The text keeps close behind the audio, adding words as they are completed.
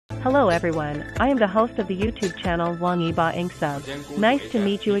Hello everyone, I am the host of the YouTube channel wangyiboengsub. Nice to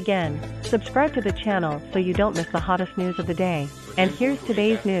meet you again. Subscribe to the channel so you don't miss the hottest news of the day. And here's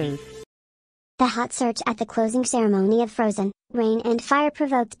today's news. The hot search at the closing ceremony of Frozen, Rain and Fire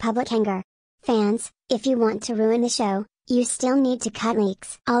provoked public anger. Fans, if you want to ruin the show, you still need to cut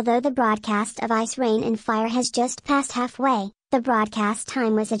leaks. Although the broadcast of Ice, Rain and Fire has just passed halfway, the broadcast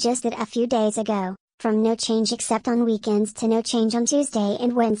time was adjusted a few days ago, from no change except on weekends to no change on Tuesday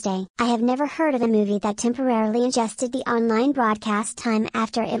and Wednesday. I have never heard of a movie that temporarily adjusted the online broadcast time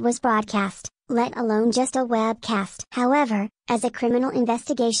after it was broadcast, let alone just a webcast. However, as a criminal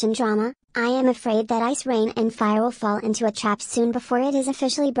investigation drama, I am afraid that Ice, Rain and Fire will fall into a trap soon before it is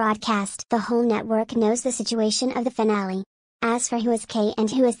officially broadcast. The whole network knows the situation of the finale. As for who is Kay and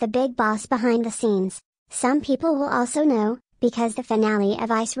who is the big boss behind the scenes, some people will also know, because the finale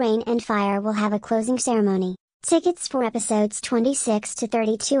of Ice, Rain and Fire will have a closing ceremony. Tickets for episodes 26 to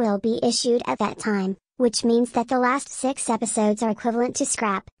 32 will be issued at that time, which means that the last 6 episodes are equivalent to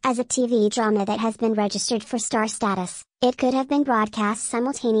scrap. As a TV drama that has been registered for star status, it could have been broadcast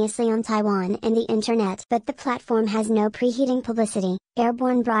simultaneously on Taiwan and the internet, but the platform has no preheating publicity,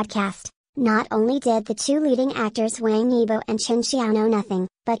 airborne broadcast. Not only did the 2 leading actors Wang Yibo and Chen Xiao know nothing,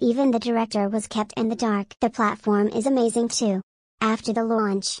 but even the director was kept in the dark. The platform is amazing too. After the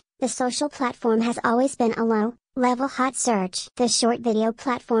launch, the social platform has always been a low-level hot search. The short video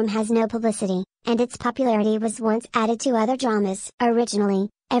platform has no publicity, and its popularity was once added to other dramas. Originally,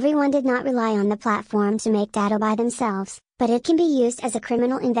 everyone did not rely on the platform to make data by themselves, but it can be used as a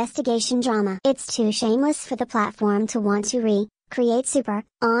criminal investigation drama. It's too shameless for the platform to want to recreate super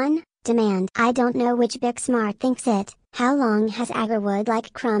on demand. I don't know which big smart thinks it. How long has Aggerwood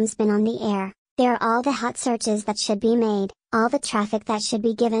Like Crumbs been on the air? There are all the hot searches that should be made, all the traffic that should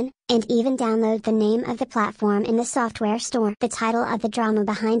be given, and even download the name of the platform in the software store. The title of the drama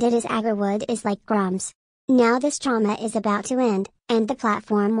behind it is Aggerwood is Like Crumbs. Now this drama is about to end, and the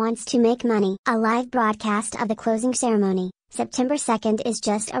platform wants to make money. A live broadcast of the closing ceremony, September 2nd, is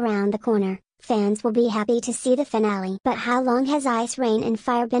just around the corner. Fans will be happy to see the finale. But how long has Ice, Rain and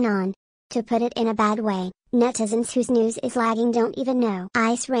Fire been on? To put it in a bad way, netizens whose news is lagging don't even know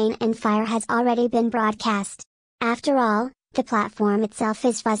Ice, Rain and Fire has already been broadcast. After all, the platform itself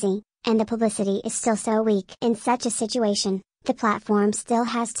is fuzzy, and the publicity is still so weak. In such a situation, the platform still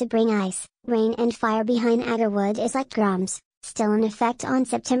has to bring Ice, Rain and Fire behind Aggerwood is Like Crumbs, still in effect on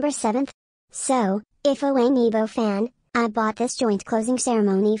September 7th. So, if a wangyibo fan, I bought this joint closing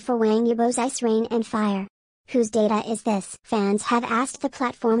ceremony for wangyibo's Ice, Rain and Fire. Whose data is this? Fans have asked the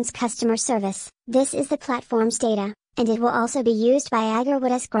platform's customer service. This is the platform's data, and it will also be used by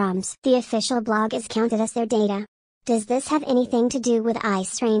Aggerwood as Crumbs. The official blog is counted as their data. Does this have anything to do with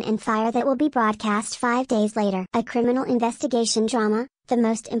Ice, Rain and Fire that will be broadcast 5 days later? A criminal investigation drama, the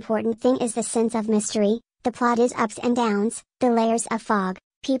most important thing is the sense of mystery. The plot is ups and downs, the layers of fog.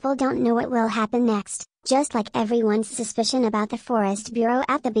 People don't know what will happen next. Just like everyone's suspicion about the Forest Bureau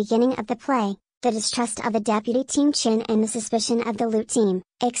at the beginning of the play, the distrust of the deputy team Chin and the suspicion of the loot team,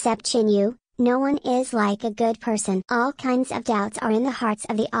 except Chin Yu, no one is like a good person. All kinds of doubts are in the hearts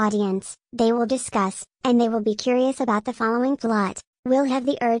of the audience. They will discuss, and they will be curious about the following plot, will have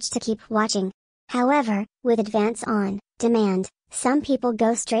the urge to keep watching. However, with advance on demand, some people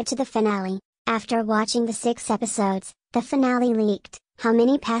go straight to the finale. After watching the 6 episodes, the finale leaked. How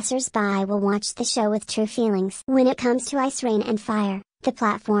many passers-by will watch the show with true feelings? When it comes to Ice, Rain and Fire, the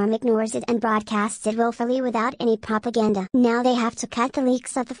platform ignores it and broadcasts it willfully without any propaganda. Now they have to cut the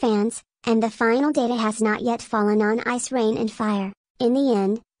leaks of the fans, and the final data has not yet fallen on Ice, Rain and Fire. In the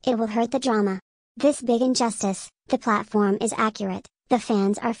end, it will hurt the drama. This big injustice, the platform is accurate, the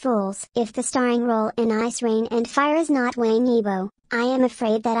fans are fools. If the starring role in Ice, Rain and Fire is not Wang Yibo, I am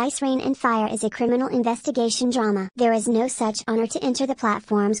afraid that Ice, Rain and Fire is a criminal investigation drama. There is no such honor to enter the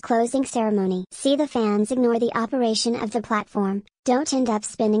platform's closing ceremony. See, the fans ignore the operation of the platform, don't end up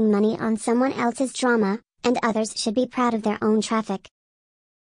spending money on someone else's drama, and others should be proud of their own traffic.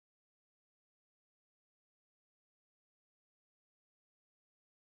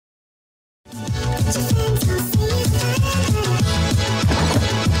 Your friends will see you